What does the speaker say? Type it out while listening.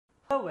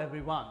Hello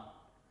everyone,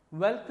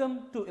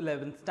 welcome to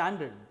 11th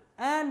standard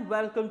and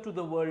welcome to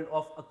the world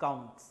of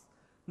accounts.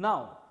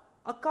 Now,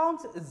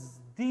 accounts is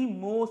the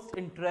most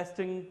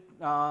interesting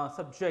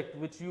subject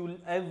which you will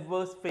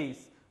ever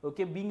face.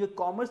 Okay, being a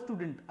commerce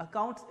student,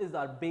 accounts is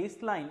our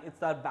baseline,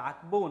 it's our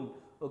backbone.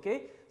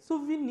 Okay, so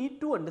we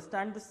need to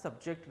understand this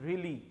subject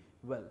really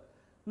well.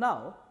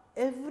 Now,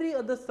 every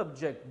other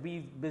subject, be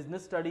it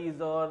business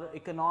studies or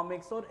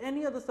economics or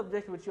any other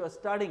subject which you are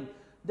studying,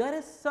 there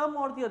is some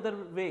or the other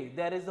way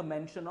there is a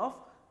mention of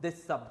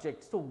this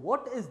subject. So,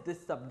 what is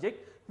this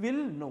subject? We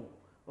will know.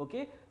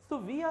 Okay. So,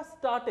 we are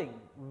starting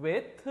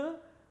with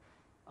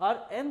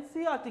our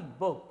NCERT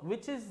book,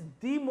 which is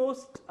the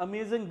most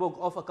amazing book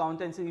of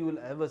accountancy you will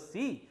ever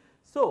see.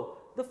 So,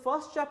 the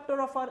first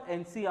chapter of our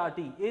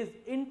NCERT is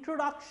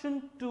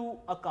Introduction to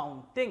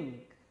Accounting.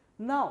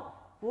 Now,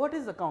 what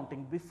is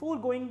accounting? Before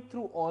going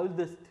through all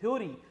this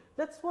theory,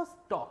 let's first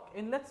talk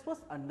and let's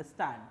first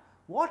understand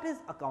what is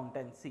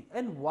accountancy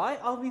and why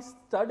are we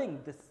studying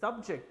this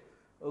subject.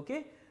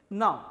 Okay.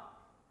 Now,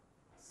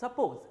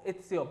 suppose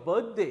it's your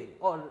birthday,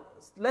 or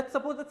let's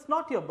suppose it's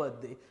not your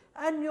birthday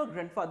and your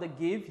grandfather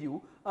gave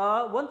you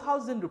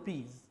 1000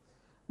 rupees.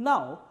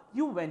 Now,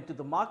 you went to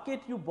the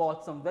market, you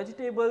bought some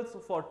vegetables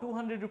for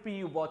 200 rupee,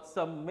 you bought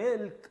some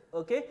milk,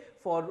 okay,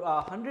 for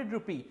 100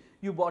 rupee,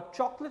 you bought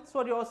chocolates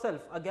for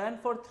yourself again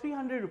for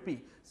 300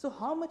 rupee. So,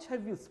 how much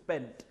have you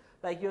spent?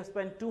 Like you have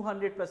spent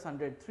 200 plus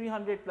 100,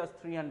 300 plus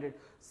 300,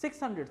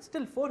 600,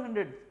 still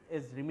 400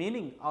 is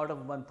remaining out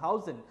of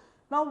 1000.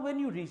 Now, when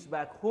you reach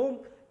back home,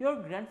 your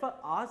grandfather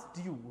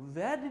asked you,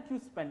 where did you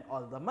spend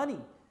all the money?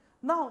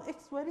 Now,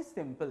 it's very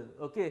simple,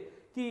 okay,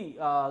 ki,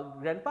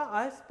 grandpa,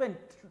 I spent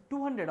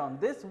 200 on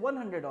this,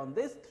 100 on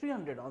this,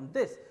 300 on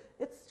this.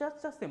 It's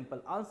just a simple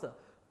answer.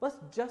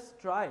 But just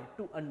try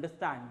to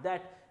understand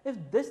that if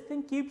this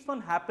thing keeps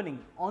on happening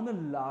on a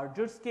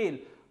larger scale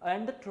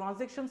and the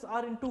transactions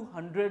are into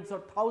hundreds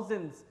or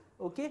thousands,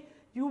 okay,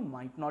 you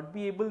might not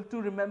be able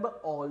to remember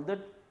all the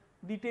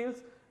details.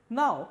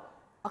 Now,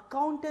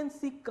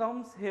 accountancy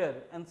comes here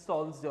and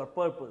solves your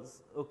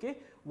purpose. Okay,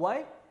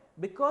 why?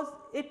 Because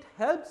it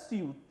helps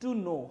you to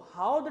know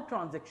how the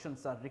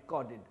transactions are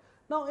recorded.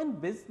 Now, in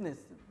business,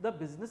 the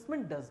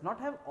businessman does not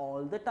have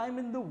all the time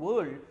in the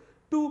world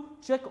to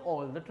check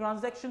all the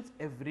transactions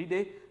every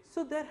day.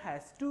 So, there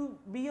has to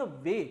be a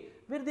way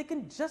where they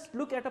can just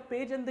look at a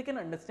page and they can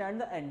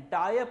understand the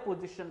entire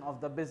position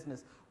of the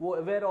business,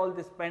 where all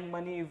they spend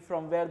money,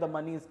 from where the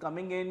money is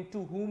coming in,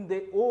 to whom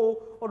they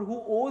owe or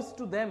who owes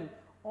to them.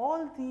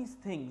 All these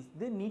things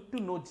they need to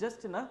know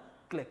just in a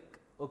click.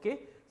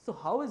 Okay. So,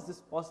 how is this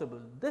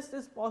possible? This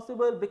is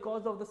possible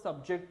because of the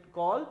subject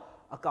called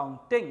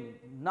accounting.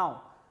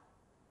 Now,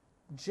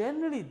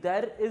 generally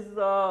there is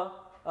a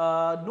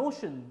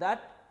notion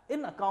that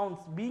in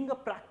accounts, being a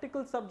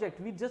practical subject,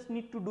 we just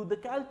need to do the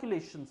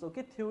calculations.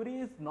 Okay, theory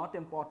is not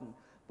important,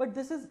 but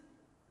this is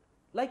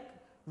like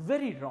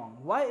very wrong.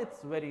 Why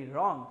it's very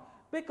wrong?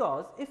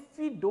 Because if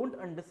we don't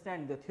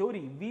understand the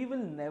theory, we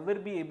will never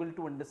be able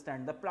to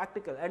understand the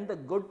practical. And the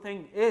good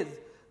thing is,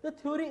 the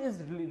theory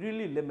is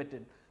really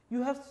limited.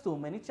 You have so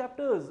many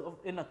chapters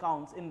in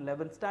accounts in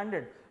 11th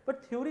standard,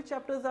 but theory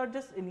chapters are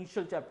just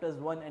initial chapters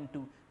 1 and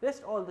 2.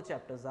 Rest all the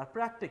chapters are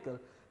practical.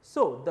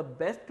 So, the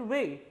best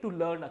way to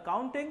learn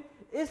accounting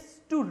is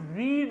to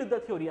read the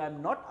theory. I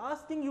am not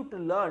asking you to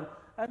learn,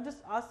 I am just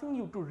asking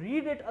you to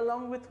read it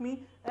along with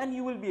me and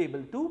you will be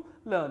able to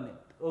learn it,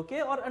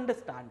 okay, or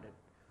understand it.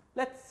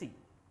 Let's see.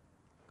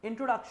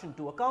 Introduction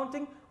to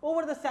accounting.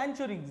 Over the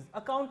centuries,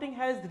 accounting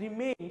has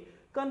remained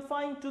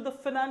confined to the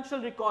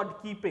financial record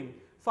keeping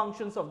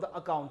functions of the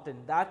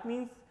accountant. That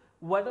means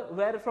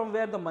from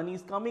where the money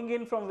is coming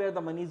in, from where the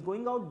money is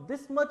going out.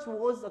 This much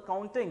was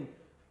accounting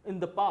in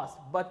the past,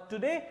 but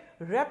today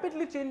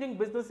rapidly changing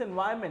business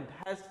environment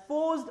has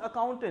forced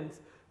accountants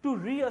to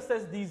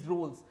reassess these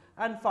roles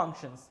and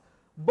functions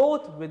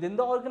both within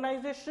the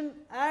organization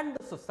and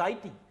the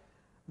society.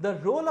 The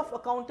role of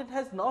accountant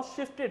has now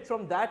shifted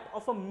from that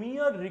of a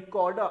mere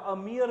recorder, a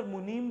mere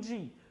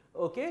munimji,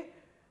 okay,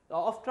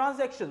 of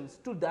transactions,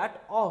 to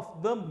that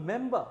of the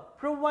member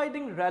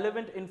providing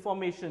relevant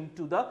information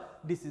to the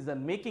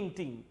decision making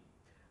team.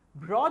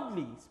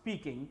 Broadly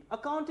speaking,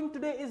 accounting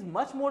today is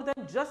much more than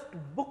just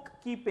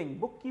bookkeeping.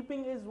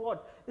 Bookkeeping is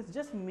what? It's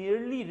just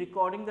merely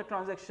recording the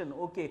transaction.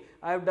 Okay,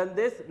 I have done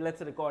this,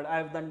 let's record. I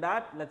have done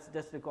that, let's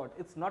just record.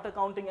 It's not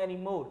accounting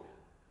anymore.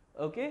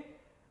 Okay,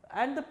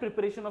 and the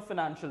preparation of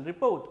financial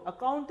report.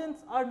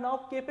 Accountants are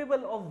now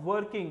capable of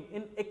working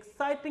in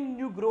exciting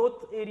new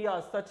growth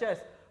areas such as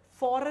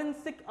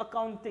forensic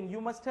accounting.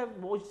 You must have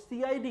watched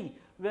CID,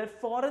 where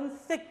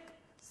forensic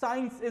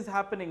science is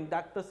happening.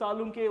 Dr.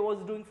 Salunke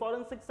was doing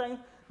forensic science.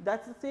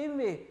 That's the same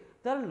way.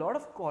 There are a lot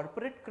of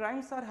corporate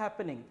crimes are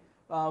happening.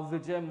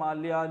 Vijay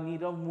Mallya,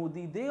 Nirav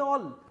Modi, they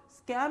all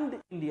scammed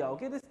India.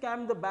 Okay, they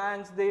scammed the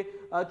banks, they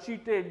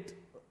cheated.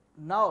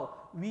 Now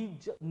we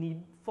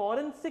need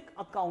forensic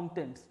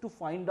accountants to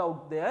find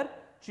out their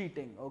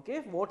cheating.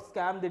 Okay, what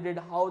scam they did,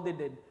 how they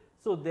did.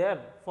 So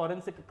there,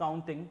 forensic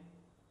accounting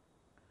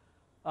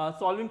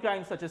solving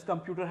crimes such as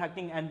computer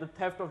hacking and the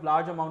theft of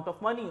large amount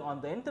of money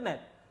on the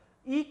internet.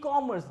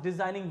 E-commerce,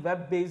 designing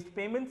web-based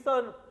payments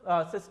or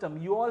system.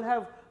 You all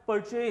have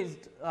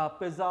purchased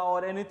pizza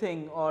or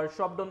anything or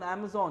shopped on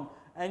Amazon,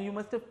 and you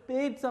must have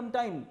paid some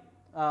time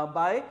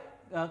by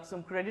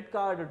some credit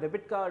card or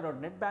debit card or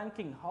net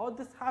banking. How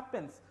this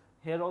happens?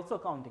 Here also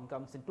accounting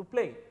comes into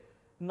play.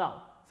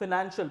 Now,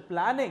 financial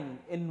planning,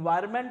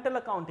 environmental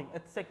accounting,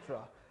 etc.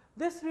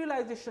 This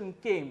realization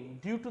came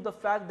due to the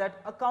fact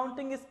that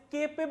accounting is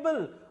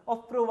capable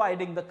of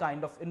providing the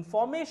kind of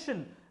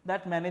information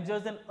that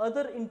managers and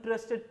other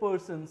interested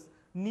persons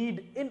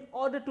need in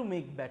order to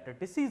make better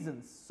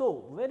decisions.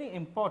 So, very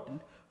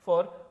important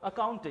for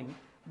accounting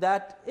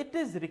that it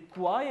is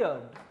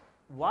required.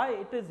 Why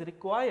it is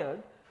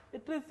required?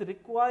 It is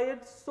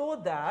required so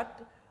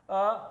that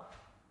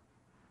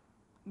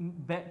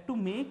to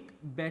make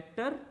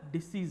better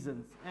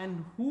decisions.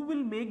 And who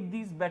will make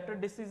these better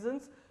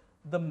decisions?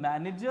 The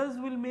managers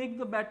will make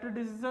the better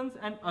decisions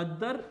and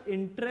other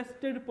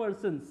interested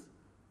persons.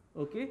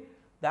 Okay,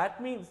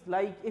 that means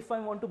like if I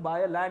want to buy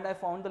a land, I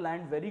found the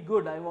land very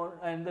good,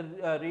 and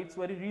the rates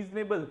very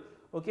reasonable.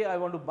 Okay, I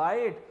want to buy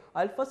it.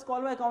 I'll first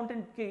call my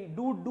accountant. Okay,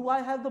 do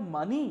I have the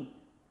money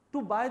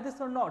to buy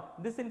this or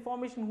not? This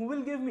information who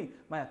will give me?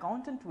 My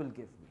accountant will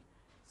give me.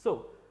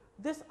 So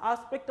this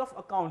aspect of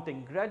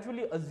accounting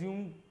gradually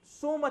assumed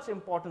so much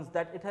importance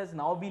that it has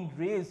now been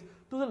raised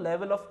to the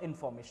level of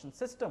information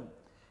system.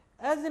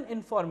 As an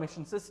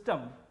information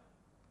system,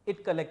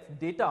 it collects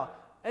data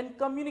and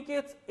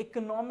communicates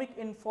economic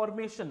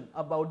information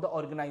about the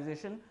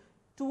organization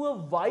to a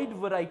wide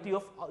variety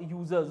of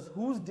users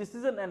whose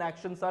decisions and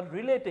actions are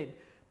related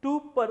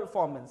to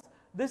performance.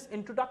 This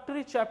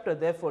introductory chapter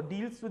therefore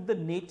deals with the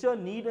nature,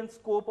 need and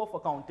scope of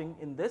accounting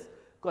in this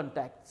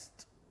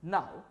context.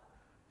 Now,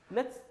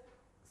 let's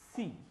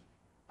see.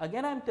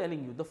 Again, I am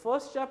telling you, the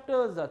first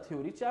chapters are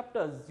theory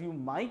chapters. You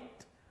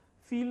might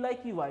feel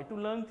like you why to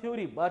learn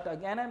theory, but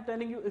again I am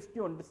telling you, if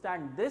you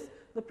understand this,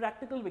 the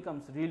practical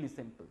becomes really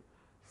simple.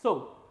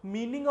 So,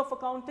 meaning of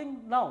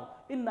accounting. Now,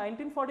 in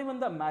 1941,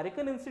 the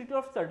American Institute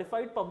of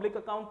Certified Public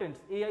Accountants,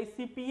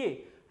 AICPA,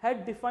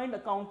 had defined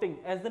accounting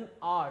as an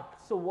art.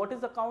 So, what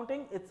is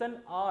accounting? It's an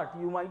art.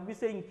 You might be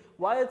saying,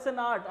 why it's an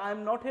art? I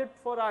am not here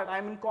for art, I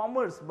am in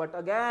commerce. But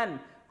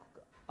again,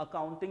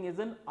 accounting is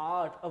an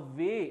art, a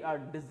way, a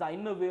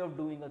designer way of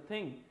doing a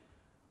thing.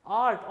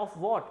 Art of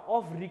what?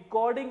 Of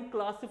recording,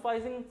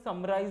 classifying,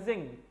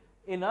 summarizing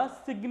in a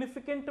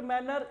significant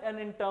manner and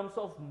in terms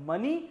of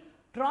money,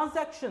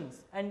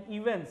 transactions and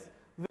events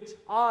which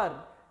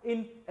are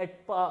in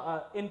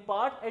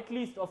part at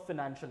least of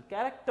financial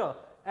character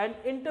and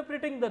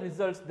interpreting the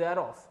results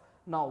thereof.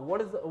 Now,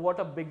 what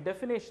a big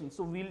definition.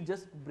 So, we will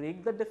just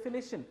break the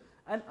definition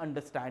and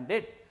understand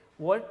it.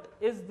 What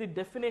is the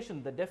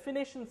definition? The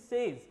definition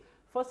says,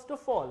 first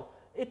of all,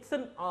 it's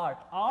an art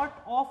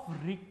of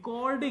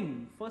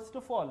recording. First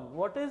of all,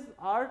 what is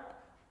art?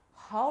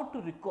 How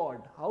to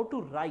record, how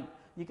to write.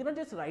 You cannot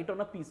just write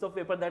on a piece of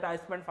paper that I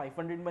spent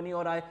 500 money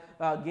or I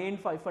gained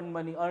 500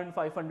 money, earned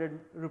 500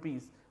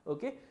 rupees.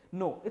 Okay,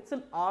 no, it's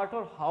an art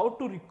or how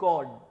to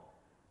record.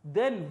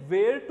 Then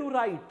where to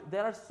write?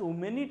 There are so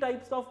many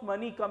types of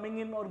money coming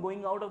in or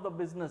going out of the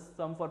business.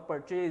 Some for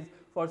purchase,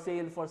 for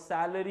sale, for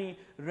salary,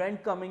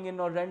 rent coming in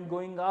or rent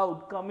going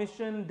out,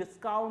 commission,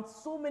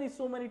 discounts, so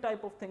many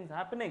type of things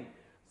happening.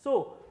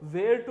 So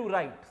where to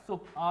write?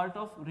 So art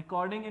of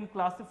recording and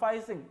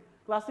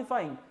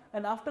classifying.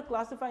 And after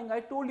classifying, I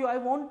told you I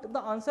want the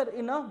answer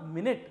in a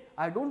minute.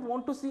 I don't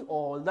want to see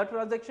all the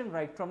transaction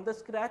right from the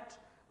scratch.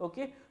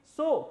 Okay,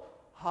 so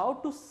how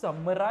to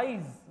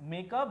summarize,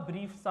 make a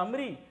brief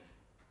summary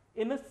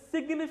in a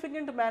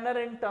significant manner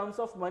in terms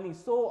of money.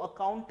 So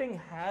accounting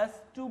has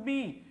to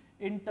be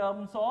in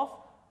terms of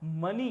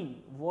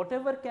money.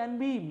 Whatever can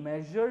be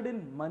measured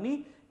in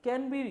money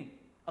can be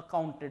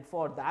accounted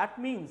for. That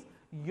means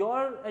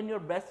your and your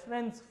best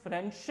friend's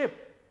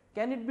friendship,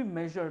 can it be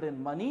measured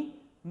in money?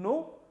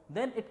 No,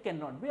 then it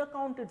cannot be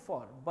accounted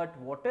for. But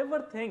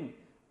whatever thing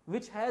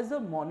which has a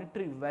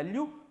monetary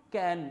value,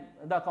 the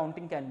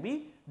accounting can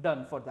be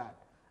done for that.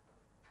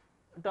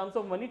 In terms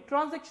of money,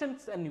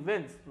 transactions and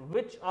events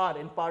which are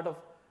in part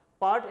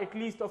at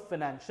least of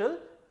financial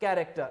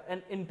character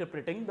and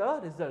interpreting the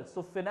results.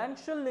 So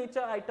financial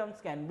nature items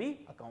can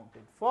be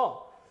accounted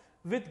for.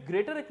 With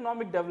greater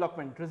economic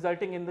development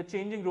resulting in the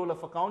changing role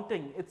of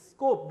accounting, its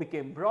scope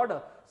became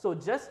broader. So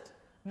just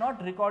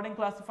not recording,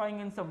 classifying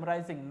and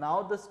summarizing,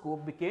 now the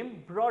scope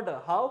became broader.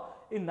 How?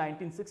 In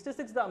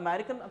 1966, the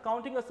American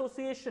Accounting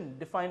Association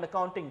defined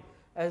accounting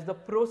as the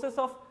process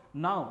of,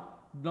 now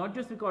not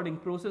just recording,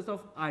 process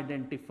of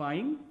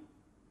identifying,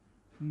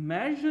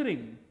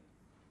 measuring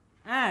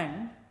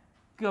and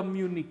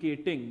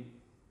communicating.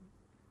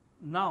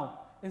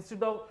 Now,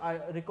 instead of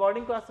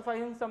recording,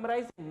 classifying and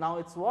summarizing, now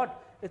it's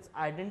what? It's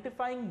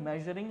identifying,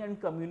 measuring and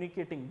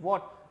communicating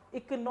what?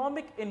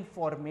 Economic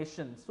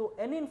information. So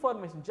any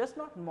information, just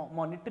not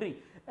monetary,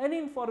 any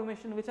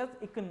information which has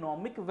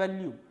economic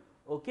value,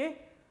 okay,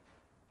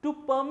 to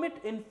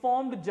permit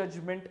informed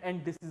judgment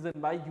and decision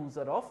by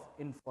user of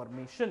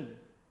information.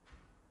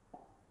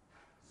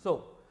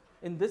 So,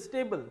 in this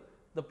table,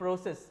 the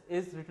process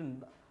is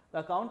written. The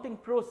accounting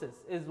process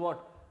is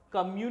what?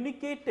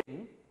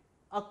 Communicating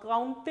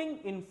accounting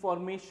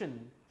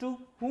information to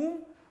whom?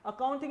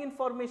 Accounting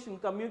information,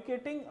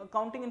 communicating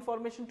accounting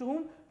information to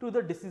whom? To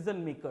the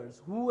decision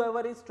makers.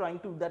 Whoever is trying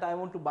to, that I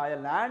want to buy a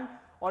land,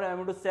 or I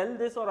want to sell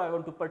this, or I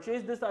want to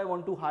purchase this, I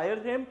want to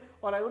hire him,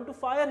 or I want to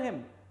fire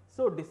him.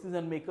 So,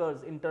 decision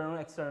makers, internal,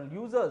 external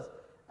users,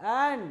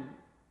 and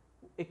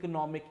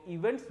economic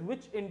events,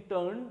 which in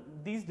turn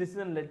these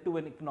decisions led to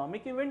an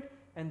economic event,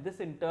 and this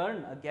in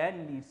turn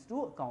again leads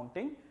to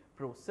accounting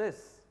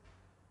process.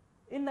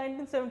 In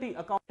 1970,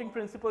 Accounting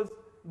Principles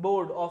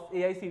Board of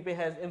AICPA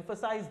has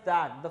emphasized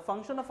that the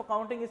function of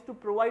accounting is to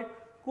provide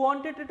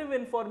quantitative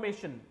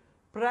information,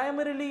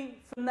 primarily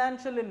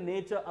financial in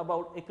nature,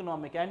 about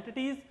economic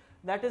entities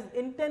that is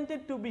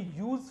intended to be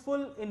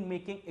useful in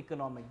making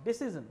economic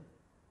decisions.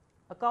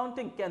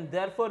 Accounting can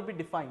therefore be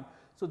defined.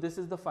 So, this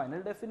is the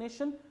final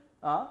definition.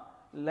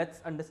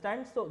 Let's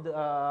understand. So,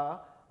 the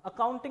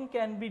accounting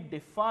can be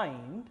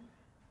defined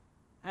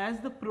as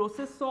the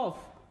process of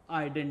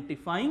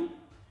identifying,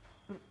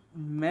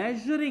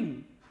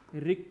 measuring,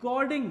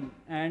 recording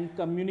and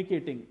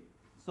communicating.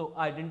 So,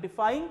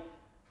 identifying,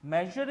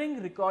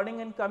 measuring,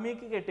 recording and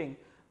communicating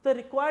the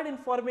required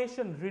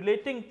information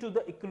relating to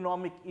the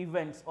economic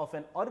events of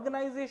an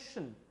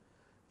organization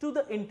to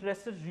the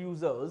interested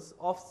users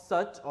of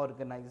such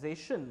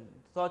organization,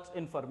 such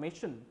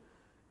information.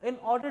 In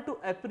order to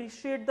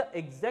appreciate the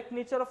exact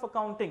nature of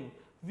accounting,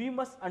 we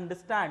must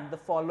understand the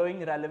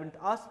following relevant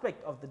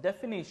aspect of the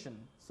definition.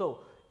 So,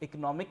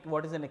 economic,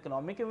 what is an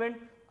economic event?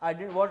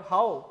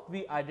 How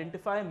we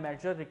identify,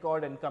 measure,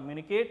 record and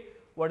communicate.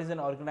 What is an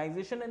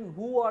organization, and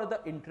who are the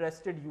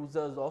interested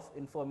users of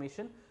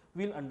information?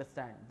 We will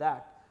understand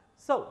that.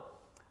 So,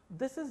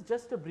 this is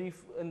just a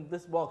brief in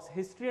this box,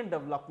 history and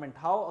development,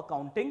 how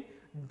accounting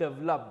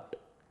developed.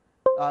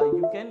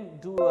 You can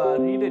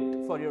read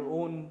it for your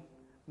own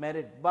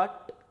merit,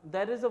 but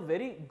there is a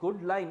very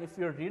good line if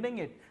you are reading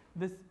it,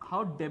 this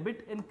how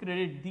debit and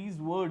credit, these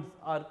words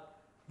are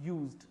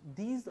used.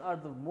 These are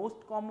the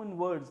most common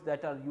words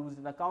that are used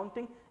in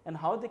accounting, and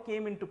how they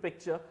came into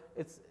picture,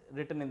 it's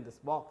written in this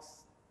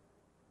box.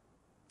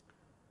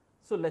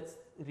 So, let's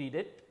read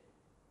it.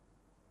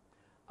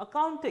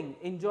 Accounting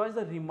enjoys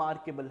a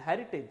remarkable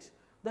heritage.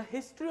 The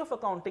history of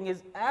accounting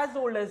is as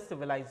old as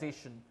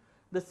civilization.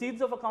 The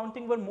seeds of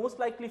accounting were most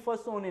likely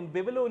first sown in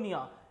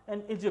Babylonia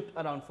and Egypt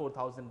around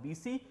 4000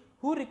 BC,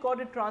 who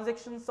recorded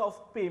transactions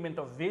of payment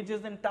of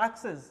wages and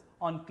taxes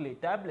on clay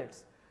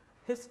tablets.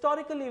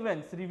 Historical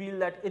events reveal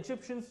that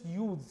Egyptians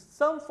used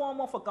some form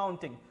of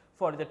accounting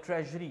for their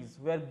treasuries,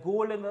 where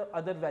gold and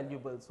other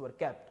valuables were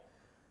kept.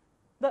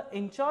 The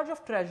in charge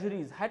of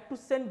treasuries had to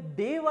send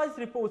day-wise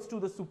reports to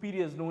the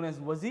superiors known as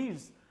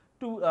wazirs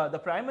to the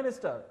prime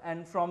minister,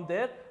 and from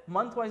there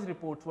month-wise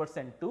reports were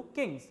sent to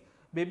kings.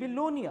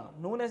 Babylonia,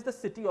 known as the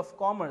city of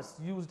commerce,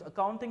 used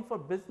accounting for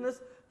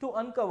business to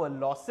uncover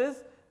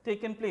losses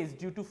taken place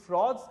due to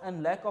frauds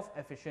and lack of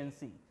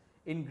efficiency.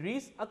 In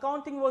Greece,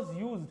 accounting was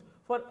used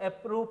for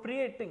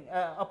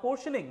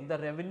apportioning the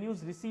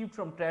revenues received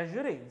from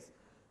treasuries,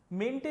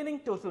 maintaining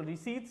total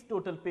receipts,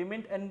 total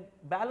payment and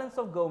balance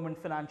of government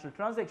financial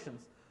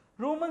transactions.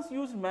 Romans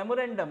used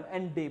memorandum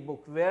and daybook,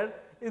 where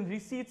in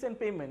receipts and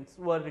payments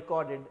were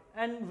recorded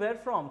and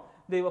wherefrom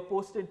they were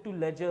posted to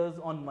ledgers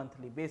on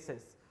monthly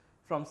basis,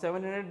 from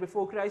 700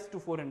 before Christ to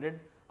 400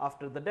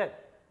 after the death.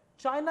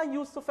 China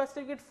used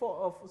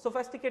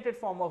sophisticated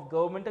form of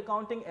government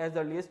accounting as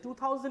early as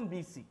 2000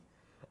 BC.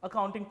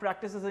 Accounting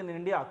practices in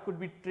India could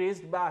be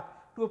traced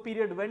back to a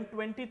period when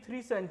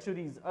 23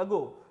 centuries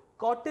ago,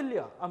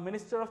 Kautilya, a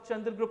minister of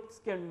Chandragupta's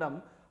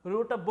kingdom,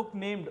 wrote a book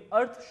named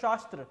Arth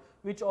Shastra,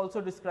 which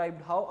also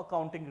described how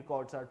accounting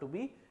records are to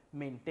be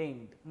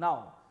maintained.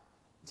 Now,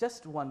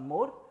 just one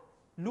more.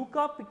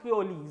 Luca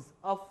Piccoli's,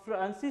 a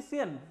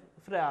Franciscan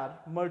friar,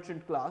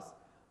 merchant class,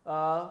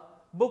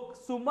 book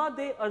Summa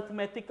de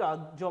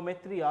Arithmetica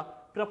Geometria,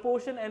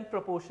 Proportion and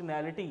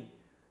Proportionality,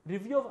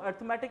 Review of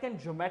Arithmetic and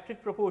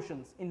Geometric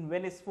Proportions in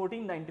Venice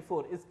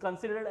 1494, is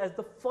considered as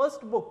the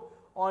first book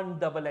on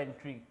double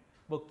entry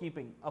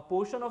bookkeeping. A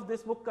portion of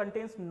this book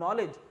contains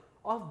knowledge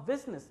of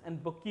business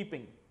and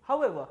bookkeeping.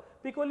 However,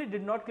 Piccoli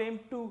did not claim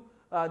to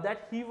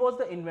that he was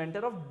the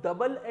inventor of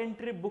double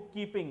entry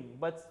bookkeeping,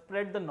 but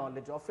spread the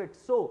knowledge of it.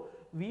 So,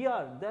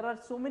 there are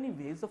so many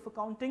ways of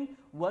accounting.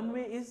 One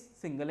way is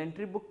single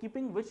entry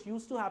bookkeeping, which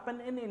used to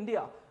happen in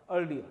India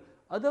earlier.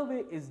 Other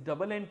way is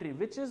double entry,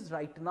 which is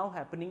right now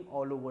happening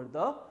all over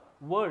the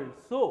world.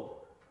 So,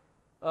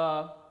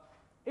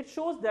 it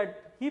shows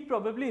that he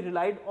probably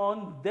relied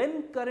on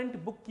then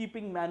current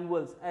bookkeeping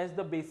manuals as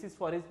the basis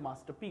for his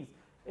masterpiece.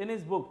 In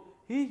his book,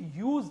 he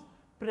used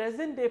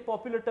present day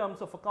popular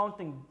terms of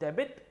accounting,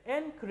 debit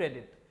and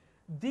credit.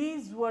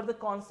 These were the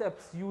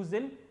concepts used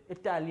in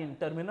Italian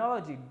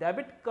terminology.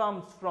 Debit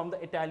comes from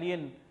the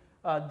Italian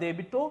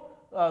debito,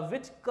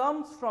 which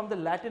comes from the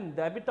Latin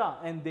debita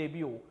and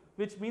debio,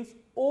 which means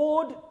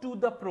owed to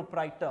the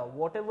proprietor.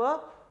 Whatever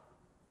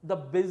the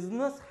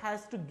business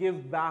has to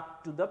give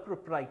back to the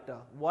proprietor.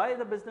 Why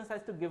the business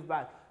has to give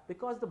back?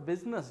 Because the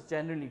business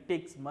generally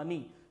takes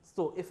money.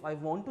 So if I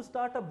want to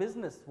start a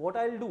business, what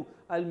I'll do,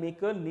 I'll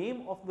make a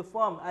name of the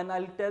firm and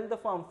I'll tell the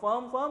firm,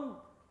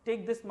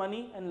 take this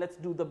money and let's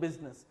do the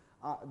business.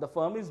 The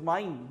firm is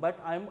mine, but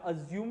I'm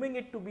assuming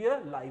it to be a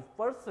live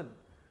person.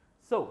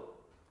 So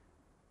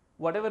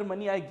whatever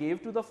money I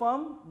gave to the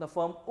firm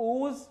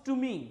owes to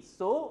me.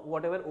 So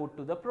whatever owed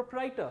to the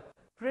proprietor.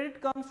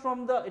 Credit comes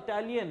from the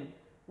Italian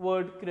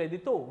word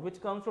credito,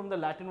 which comes from the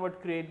Latin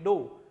word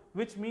credo,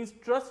 which means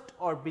trust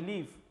or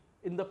belief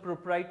in the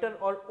proprietor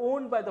or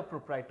owned by the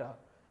proprietor.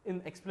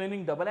 In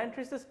explaining double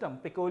entry system,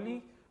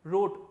 Piccoli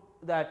wrote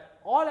that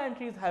all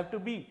entries have to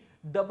be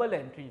double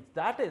entries.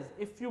 That is,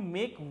 if you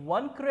make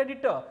one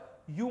creditor,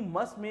 you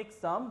must make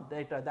some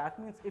debtor. That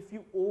means if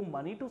you owe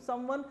money to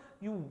someone,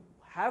 you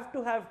have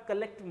to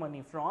collect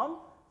money from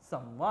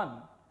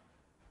someone.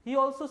 He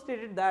also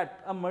stated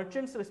that a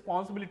merchant's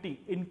responsibility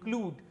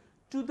include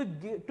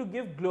to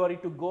give glory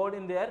to God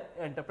in their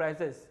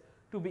enterprises,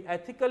 to be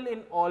ethical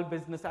in all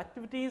business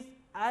activities,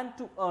 and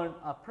to earn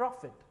a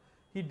profit.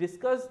 He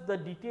discussed the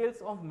details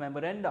of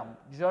memorandum,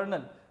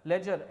 journal,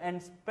 ledger,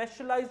 and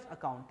specialized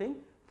accounting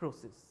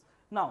process.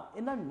 Now,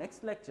 in our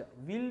next lecture,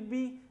 we'll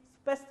be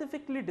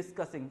specifically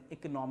discussing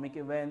economic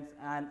events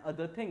and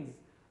other things,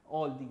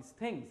 all these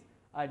things,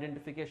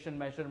 identification,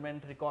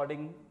 measurement,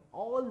 recording,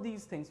 all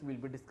these things we'll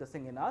be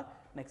discussing in our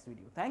next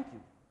video. Thank you.